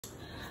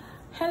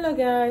Hello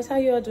guys, how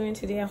you all doing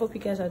today? I hope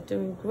you guys are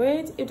doing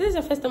great. If this is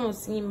your first time of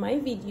seeing my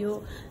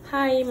video,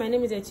 hi, my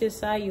name is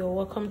Etiosa. You're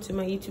welcome to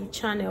my YouTube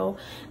channel.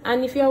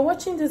 And if you are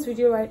watching this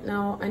video right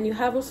now and you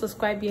haven't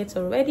subscribed yet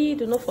already,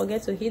 do not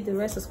forget to hit the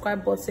red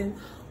subscribe button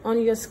on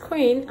your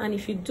screen, and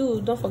if you do,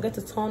 don't forget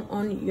to turn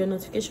on your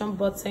notification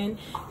button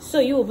so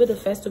you will be the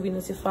first to be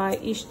notified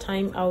each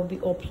time I will be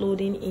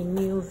uploading a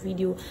new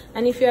video.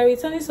 And if you are a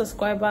returning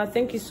subscriber,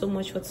 thank you so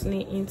much for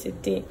tuning in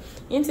today.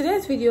 In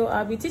today's video,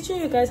 I'll be teaching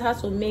you guys how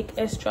to make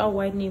extra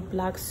whitening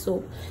black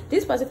soap.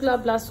 This particular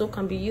black soap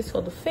can be used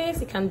for the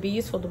face, it can be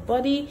used for the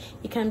body,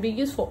 it can be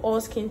used for all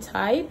skin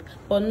type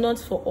but not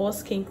for all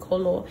skin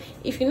color.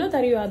 If you know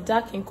that you are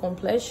dark in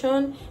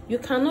complexion, you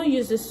cannot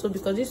use this soap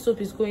because this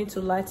soap is going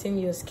to lighten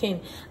your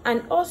skin.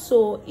 And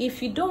also,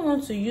 if you don't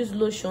want to use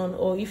lotion,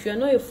 or if you're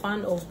not a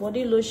fan of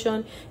body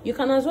lotion, you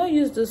can as well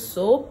use this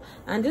soap,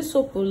 and this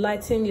soap will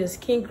lighten your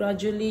skin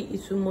gradually.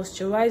 It will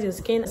moisturize your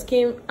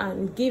skin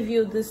and give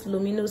you this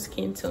luminous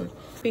skin tone.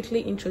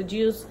 Quickly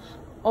introduce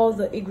all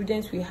the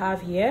ingredients we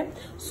have here.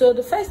 So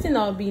the first thing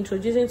I'll be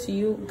introducing to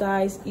you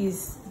guys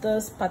is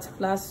this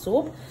particular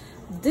soap.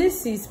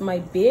 This is my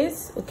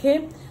base.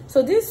 Okay,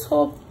 so this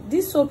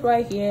soap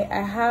right here,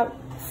 I have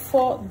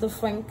 4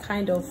 different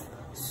kind of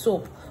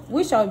soap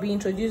which I'll be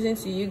introducing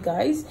to you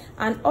guys,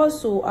 and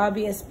also I'll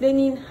be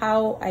explaining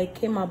how I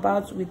came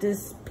about with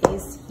this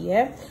paste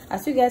here.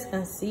 As you guys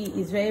can see,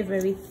 it's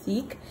very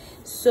thick.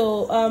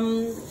 So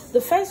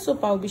the first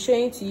soap I'll be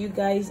showing to you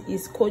guys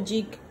is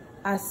kojic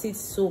acid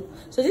soap.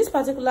 So this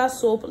particular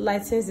soap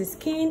lightens the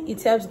skin,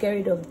 it helps get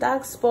rid of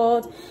dark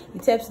spots,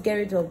 it helps get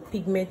rid of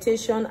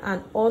pigmentation,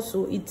 and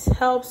also it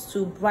helps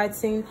to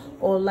brighten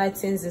or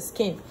lightens the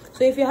skin.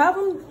 So if you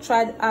haven't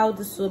tried out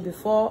the soap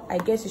before, I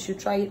guess you should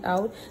try it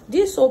out.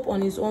 This soap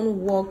on its own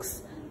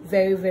works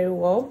very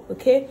well.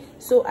 Okay,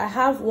 so I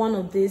have one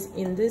of these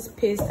in this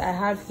paste I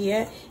have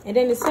here, and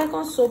then the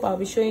second soap I'll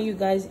be showing you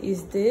guys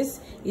is this.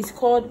 It's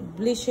called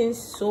bleaching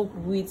soap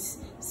with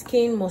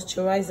skin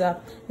moisturizer.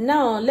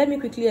 Now let me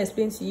quickly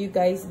explain to you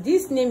guys.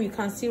 This name you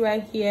can see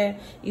right here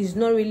is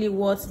not really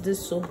what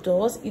this soap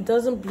does. It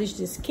doesn't bleach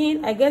the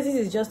skin. I guess this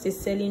is just a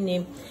selling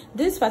name.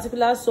 This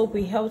particular soap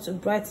will help to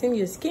brighten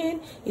your skin,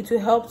 it will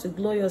help to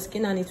glow your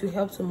skin, and it will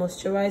help to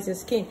moisturize your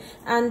skin.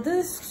 And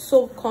this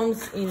soap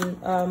comes in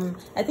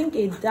I think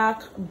a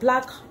dark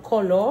black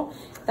color.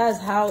 That's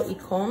how it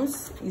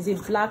comes. It's a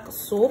black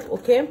soap.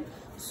 Okay,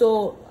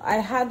 so I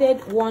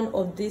added one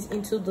of these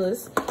into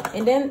this,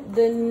 and then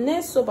the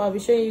next soap I'll be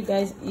showing you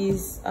guys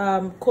is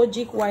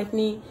kojic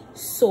whitening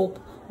soap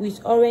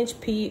with orange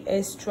peel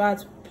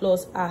extract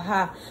plus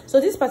aha.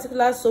 So this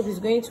particular soap is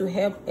going to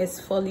help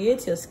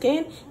exfoliate your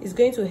skin, it's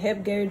going to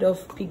help get rid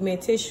of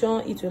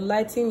pigmentation, it will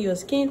lighten your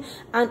skin,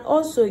 and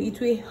also it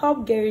will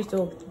help get rid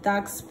of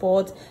dark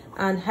spots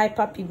and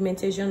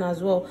hyperpigmentation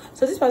as well.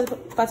 So this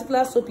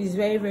particular soap is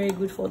very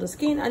good for the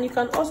skin, and you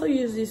can also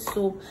use this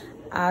soap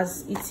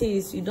as it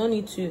is. You don't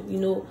need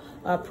to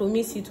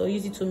promise it or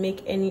use it to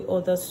make any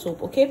other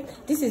soap. Okay,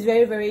 this is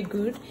very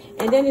good.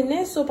 And then the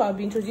next soap I'll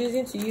be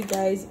introducing to you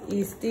guys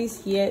is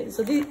this here.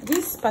 So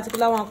this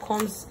particular one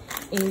comes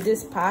in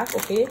this pack.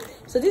 Okay,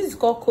 so this is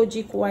called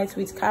kojic white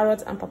with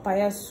carrot and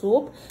papaya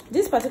soap.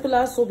 This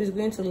particular soap is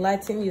going to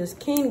lighten your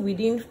skin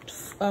within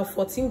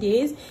 14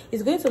 days.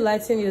 It's going to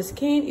lighten your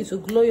skin, it will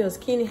glow your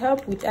skin,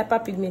 help with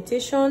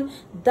hyperpigmentation,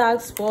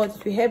 dark spots,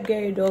 it will help get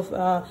rid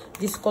of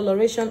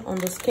discoloration on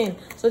the skin.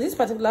 So this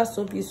particular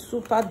soap is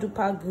super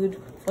duper good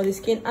for the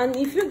skin. And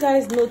if you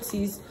guys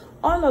notice,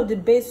 all of the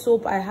base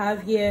soap I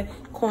have here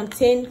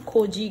contain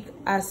kojic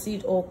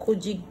acid or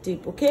kojic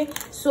dip. Okay,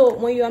 so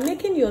when you are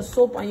making your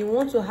soap and you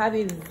want to have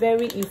a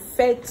very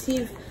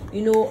effective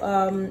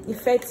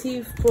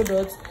effective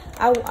product,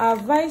 I will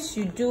advise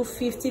you do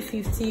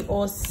 50-50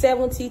 or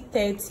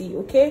 70-30.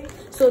 okay,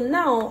 so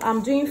now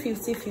I'm doing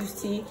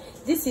 50-50.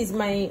 This is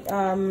my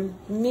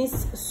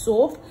mist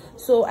soap,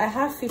 so I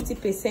have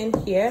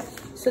 50% here.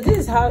 So this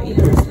is how it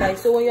looks like.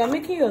 So when you are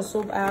making your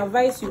soap, I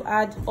advise you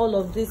add all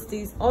of this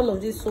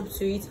soap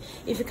to it.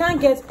 If you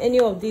can't get any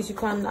of this, you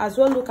can as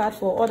well look out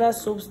for other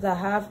soaps that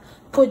have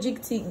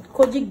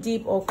kojic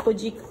dip or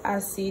kojic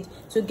acid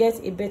to get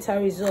a better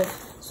result.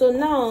 So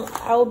now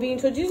I'll be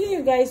introducing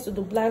you guys to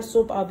the black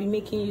soap I'll be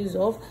making use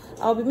of.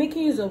 I'll be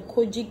making use of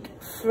kojic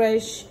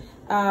fresh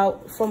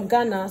from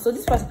Ghana. So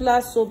this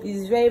particular soap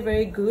is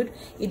very good.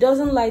 It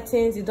doesn't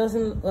lighten, it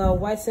doesn't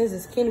whiten the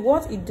skin.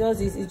 What it does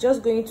is it's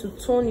just going to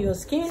tone your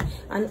skin,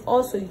 and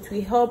also it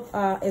will help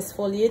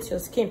exfoliate your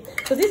skin.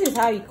 So this is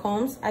how it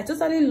comes. I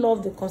totally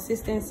love the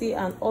consistency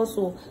and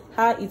also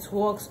how it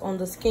works on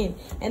the skin.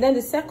 And then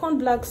the second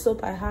black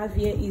soap I have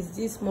here is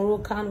this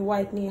Moroccan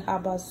whitening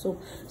herbal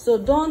soap. So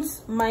don't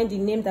mind the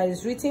name that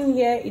is written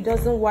here. It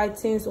doesn't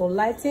whitens or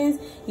lightens,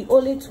 it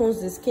only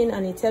tones the skin,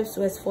 and it helps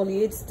to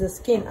exfoliate the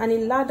skin, and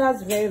it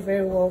lathers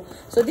very well.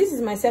 So this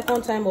is my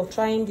second time of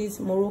trying this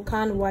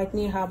Moroccan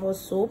whitening herbal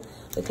soap.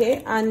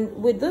 Okay, and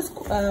with this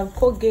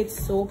cottage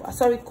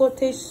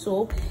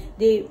soap,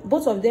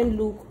 both of them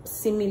look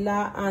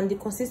similar, and the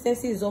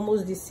consistency is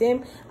almost the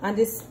same, and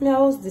it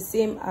smells the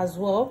same as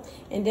well.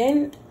 And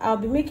then I'll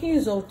be making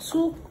use of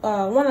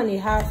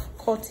 1.5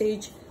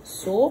 cottage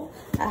soap.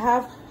 I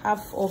have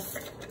half of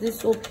this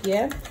soap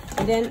here,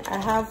 and then I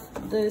have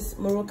this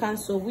Moroccan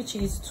soap, which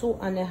is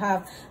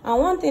 2.5. And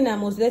one thing I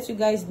must let you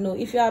guys know,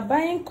 if you are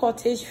buying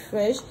cottage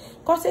fresh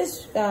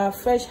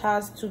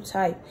has 2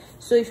 types.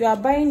 So if you are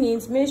buying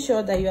it, make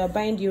sure that you are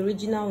buying the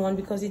original one,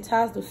 because it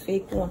has the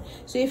fake one.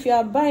 So if you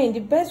are buying, the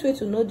best way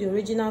to know the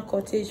original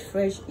cottage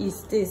fresh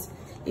is this.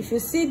 If you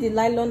see the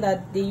nylon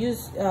that they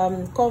use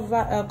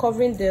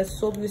covering the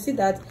soap, you see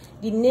that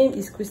the name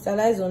is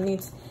crystallized on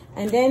it.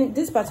 And then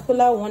this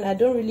particular one, I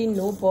don't really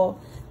know, but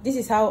this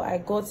is how I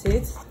got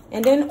it.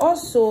 And then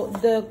also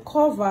the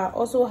cover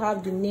also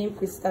have the name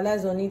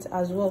crystallized on it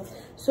as well.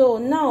 So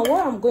now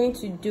what I'm going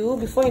to do,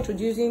 before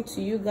introducing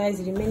to you guys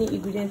the remaining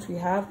ingredients we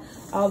have,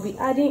 I'll be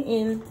adding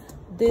in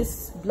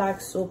this black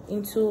soap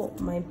into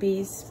my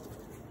base.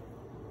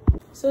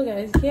 So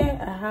guys, here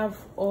I have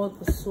all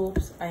the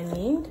soaps I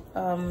need.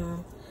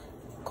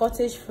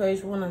 Cottage fresh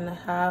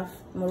 1.5,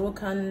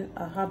 Moroccan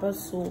herbal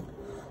soap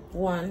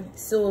 1.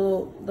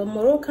 So the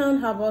Moroccan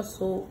herbal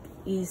soap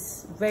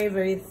is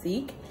very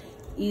thick,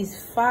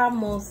 is far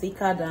more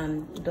thicker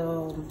than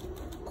the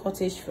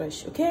cottage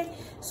fresh. Okay,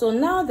 so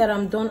now that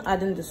I'm done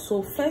adding the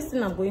soap, first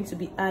thing I'm going to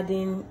be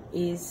adding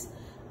is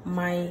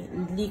my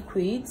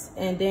liquids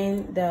and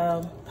then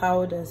the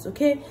powders.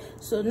 Okay,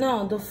 so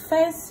now the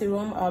first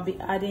serum I'll be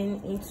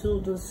adding into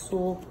the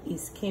soap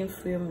is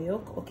skin-free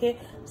milk. Okay,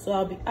 so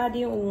I'll be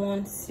adding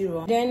 1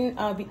 serum, then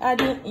I'll be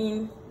adding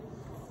in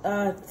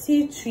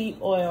tea tree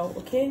oil.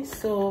 Okay,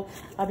 so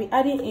I'll be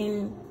adding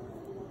in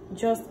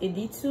just a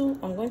little.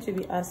 I'm going to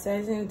be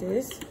assessing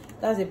this.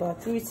 That's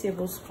about 3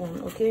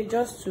 tablespoons. Okay,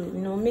 just to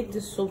make the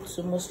soap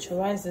to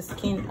moisturize the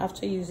skin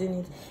after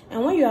using it.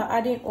 And when you are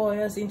adding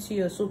oils into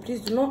your soap,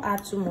 please do not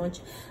add too much,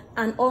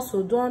 and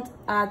also don't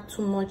add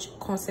too much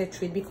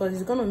concentrate, because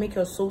it's going to make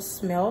your soap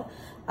smell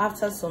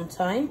after some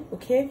time.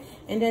 Okay,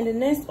 and then the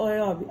next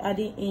oil I'll be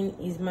adding in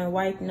is my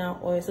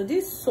whitener oil. So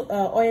this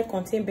oil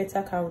contains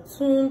beta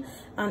carotene,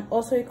 and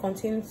also it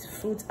contains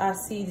fruit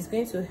acid. It's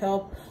going to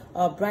help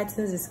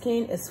brighten the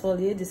skin,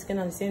 exfoliate the skin,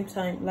 at the same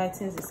time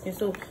lightens the skin.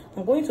 So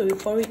I'm going to be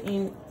pouring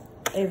in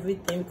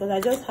everything, because I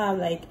just have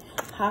like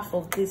half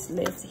of this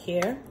left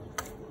here.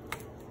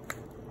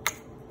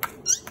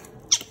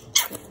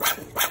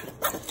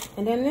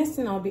 And then next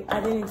thing I'll be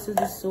adding into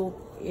the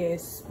soap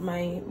is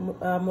my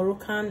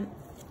Moroccan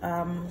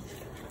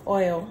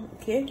oil,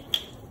 okay,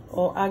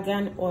 or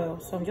argan oil.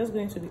 So I'm just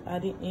going to be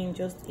adding in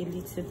just a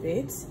little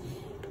bit.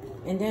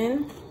 And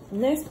then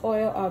next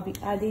oil I'll be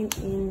adding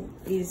in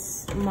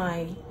is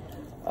my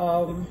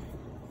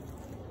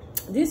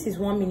this is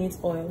 1 minute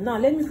oil. Now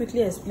let me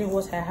quickly explain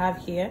what I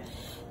have here.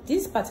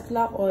 This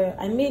particular oil,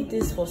 I made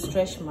this for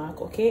stretch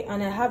mark. Okay,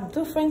 and I have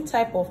different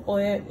type of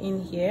oil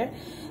in here,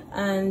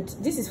 and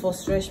this is for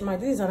stretch mark.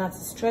 This is an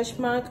anti-stretch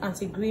mark,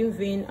 anti-green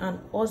vein, and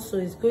also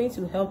is going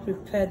to help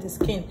repair the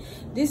skin.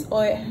 This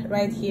oil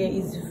right here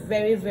is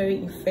very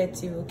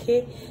effective.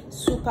 Okay,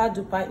 super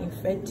duper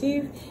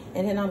effective.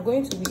 And then I'm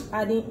going to be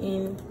adding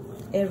in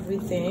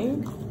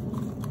everything,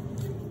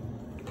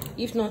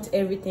 if not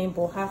everything,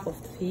 but half of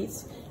it.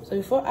 So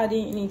before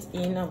adding it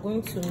in, I'm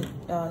going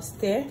to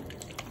stir.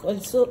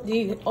 Also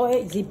the oil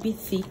is a bit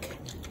thick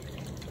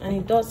and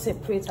it does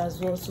separate as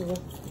well, so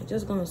I'm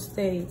just going to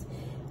stir it,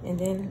 and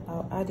then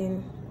I'll add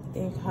in, I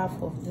think half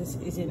of this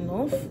is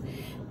enough.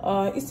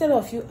 Instead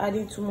of you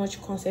adding too much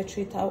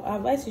concentrate, I'll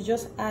advise you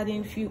just add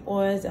in few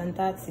oils, and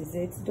that is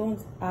it. Don't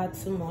add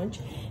too much.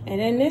 And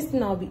then next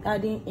thing I'll be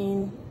adding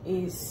in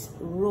is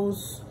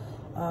rose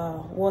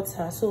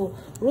water. So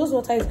rose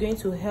water is going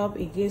to help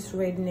against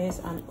redness,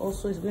 and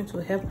also is going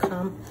to help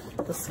calm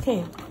the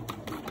skin.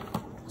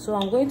 So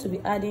I'm going to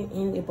be adding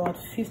in about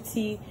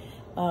 50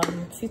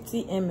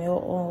 ml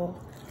or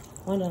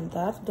more than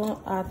that. Don't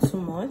add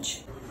too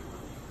much.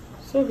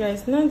 So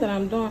guys, now that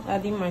I'm done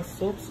adding my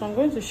soap, so I'm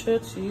going to show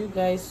to you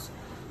guys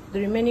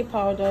the remaining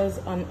powders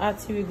and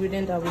active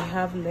ingredient that we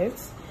have left.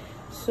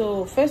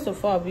 So first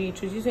of all, I'll be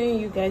introducing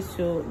you guys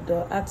to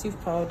the active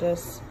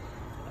powders.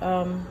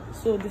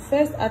 So the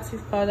first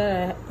active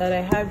powder that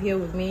I have here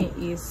with me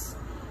is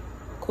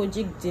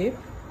kojic dip.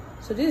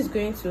 So this is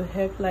going to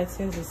help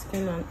lighten the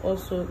skin, and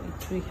also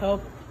it will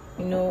help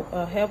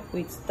help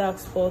with dark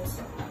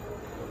spots.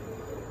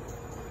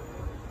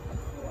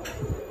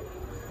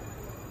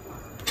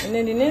 And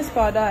then the next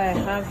powder I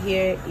have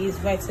here is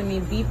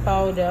vitamin B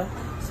powder.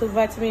 So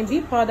vitamin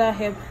B powder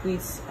helps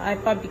with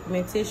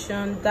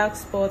hyperpigmentation, dark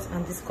spots,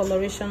 and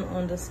discoloration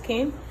on the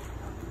skin.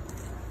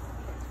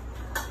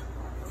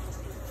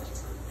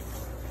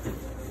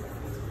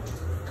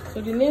 So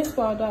the next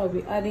powder I'll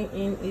be adding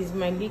in is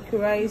my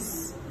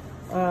licorice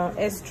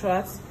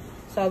extract.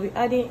 So I'll be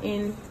adding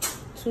in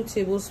 2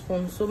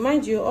 tablespoons. So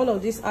mind you, all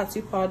of this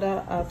active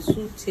powder are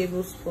 2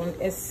 tablespoons,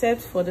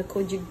 except for the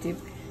kojic dip.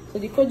 So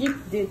the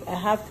kojic dip I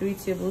have 3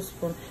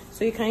 tablespoons.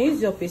 So you can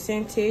use your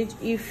percentage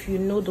if you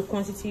know the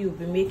quantity you'll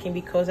be making,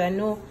 because I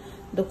know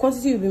the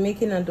quantity you'll be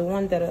making and the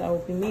one that I will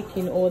be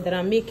making, or that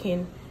I'm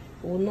making,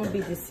 will not be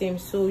the same.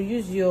 So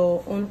use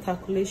your own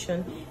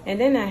calculation. And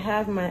then I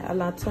have my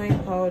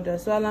allantoin powder.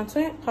 So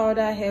allantoin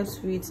powder helps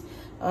with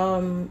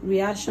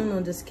reaction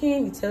on the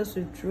skin. It helps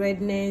with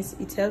redness.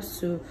 It helps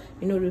to,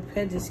 you know,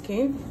 repair the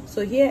skin.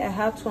 So here I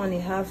have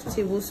 2.5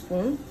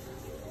 tablespoons.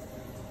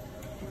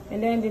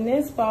 And then the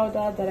next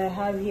powder that I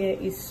have here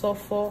is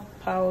sulfur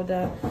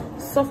powder.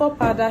 Sulfur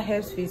powder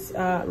helps with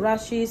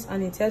rashes,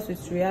 and it helps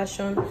with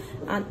reaction,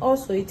 and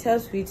also it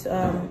helps with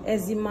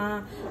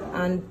eczema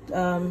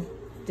and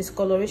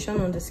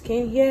discoloration on the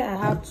skin. Here I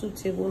have 2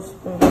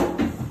 tablespoons.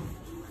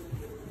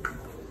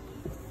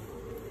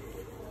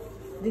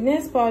 The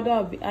next powder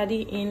I'll be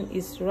adding in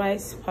is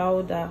rice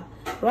powder.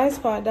 Rice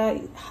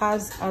powder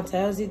has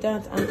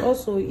antioxidant, and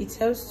also it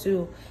helps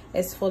to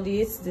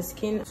exfoliate the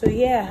skin. So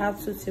here I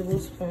have 2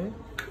 tablespoons.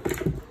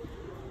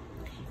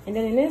 And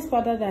then the next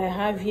powder that I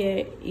have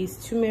here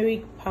is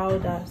turmeric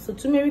powder. So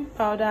turmeric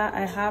powder,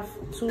 I have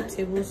 2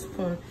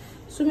 tablespoons.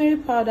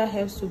 Turmeric powder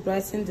helps to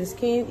brighten the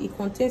skin. It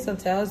contains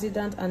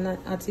antioxidant and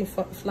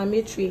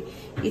anti-inflammatory.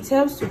 It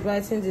helps to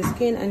brighten the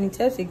skin, and it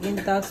helps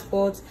against dark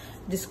spots,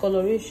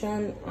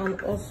 discoloration,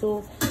 and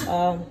also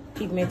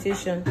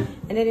pigmentation.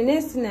 And then the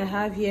next thing I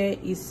have here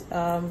is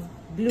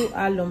blue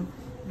alum.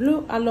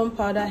 Blue alum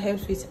powder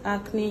helps with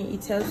acne.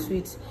 It helps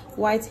with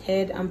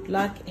whitehead and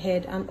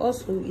blackhead, and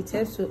also it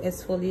helps to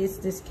exfoliate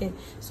the skin.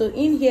 So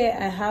in here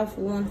I have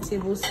 1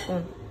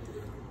 tablespoon.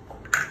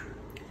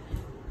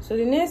 So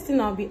the next thing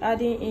I'll be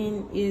adding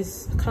in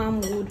is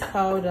camwood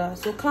powder.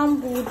 So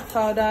camwood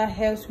powder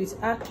helps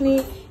with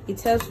acne, it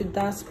helps with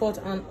dark spots,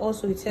 and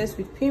also it helps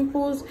with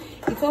pimples.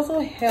 It also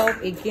helps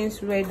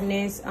against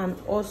redness, and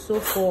also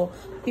for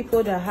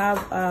people that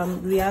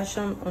have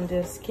reaction on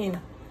their skin.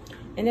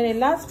 And then the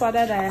last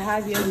powder that I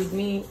have here with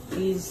me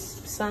is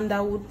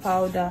sandalwood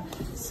powder.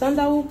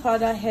 Sandalwood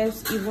powder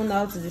helps even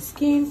out the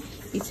skin.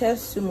 It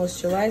helps to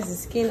moisturize the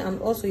skin,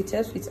 and also it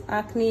helps with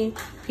acne,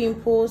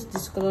 pimples,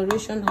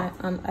 discoloration,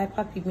 and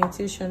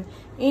hyperpigmentation.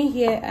 In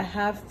here I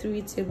have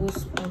 3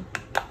 tablespoons.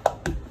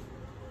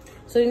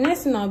 So the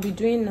next thing I'll be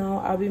doing now,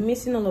 I'll be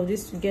mixing all of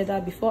this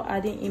together before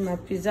adding in my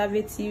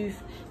preservative,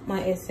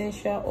 my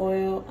essential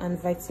oil, and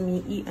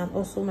vitamin E, and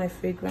also my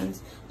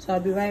fragrance. So I'll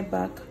be right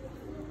back.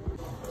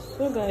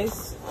 So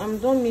guys, I'm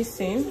done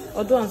mixing,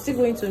 although I'm still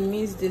going to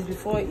mix this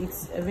before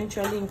it's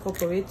eventually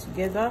incorporate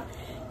together.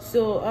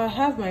 So I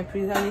have my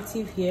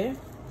preservative here.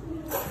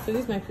 So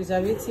this is my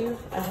preservative.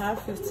 I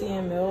have 50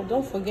 ml.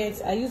 Don't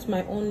forget, I use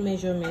my own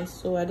measurements,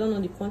 so I don't know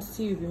the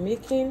quantity you'll be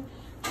making.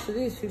 So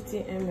this is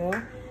 50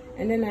 ml.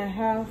 And then I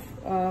have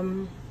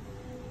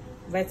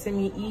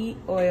vitamin E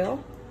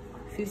oil,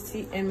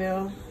 50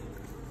 ml.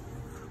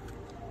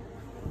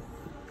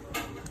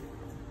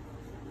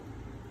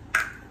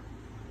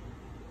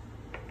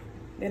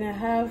 Then I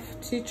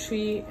have tea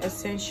tree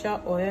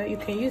essential oil. You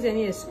can use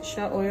any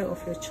essential oil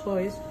of your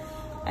choice.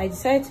 I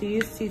decided to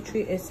use tea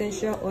tree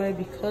essential oil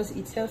because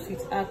it helps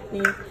with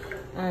acne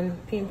and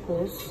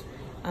pimples,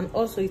 and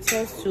also it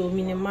helps to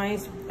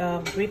minimize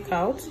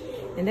breakout.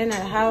 And then I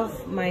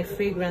have my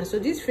fragrance. So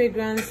this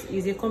fragrance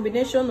is a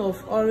combination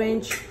of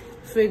orange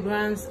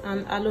fragrance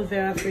and aloe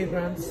vera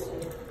fragrance.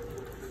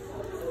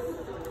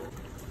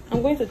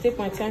 I'm going to take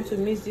my time to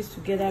mix this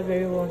together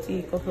very well until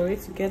it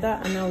incorporates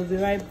together, and I will be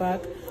right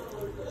back.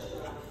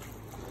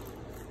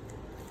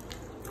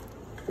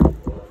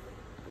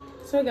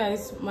 So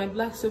guys, my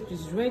black soap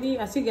is ready.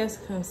 As you guys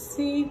can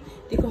see,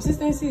 the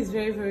consistency is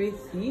very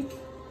thick.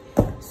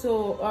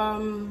 So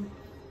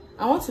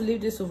I want to leave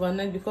this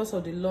overnight because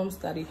of the lumps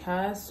that it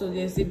has. So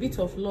there's a bit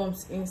of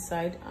lumps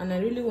inside, and I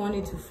really want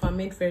it to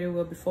ferment very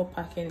well before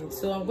packing it.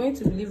 So I'm going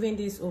to be leaving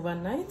this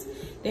overnight.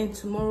 Then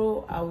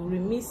tomorrow I will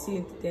remix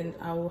it. Then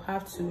I will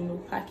have to, you know,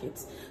 pack it.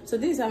 So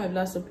this is how my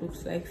black soap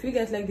looks like. If you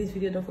guys like this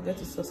video, don't forget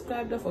to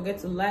subscribe, don't forget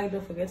to like,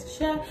 don't forget to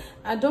share,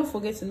 and don't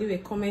forget to leave a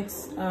comment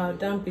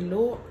down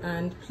below.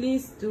 And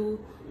please do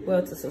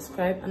well to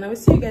subscribe. And I will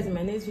see you guys in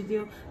my next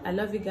video. I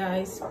love you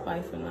guys.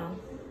 Bye for now.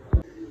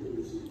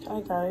 Hi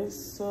guys,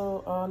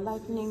 so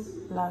lightning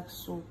black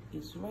soap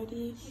is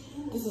ready.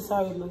 This is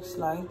how it looks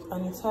like,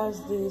 and it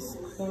has this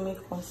creamy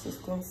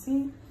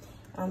consistency,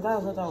 and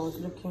that's what I was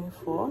looking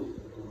for.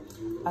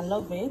 I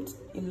love it.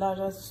 It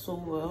lathers so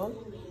well.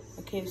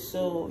 Okay,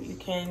 so you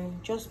can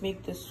just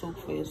make this soap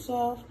for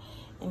yourself,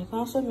 and you can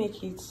also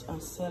make it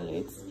and sell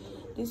it.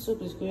 This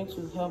soap is going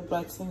to help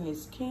brighten your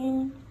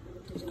skin.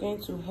 It's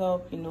going to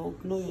help, you know,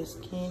 glow your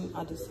skin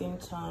at the same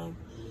time.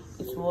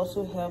 It will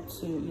also help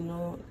to, you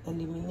know,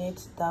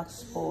 eliminate dark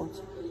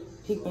spots,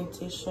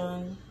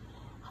 pigmentation,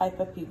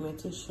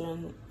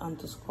 hyperpigmentation, and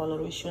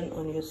discoloration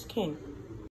on your skin.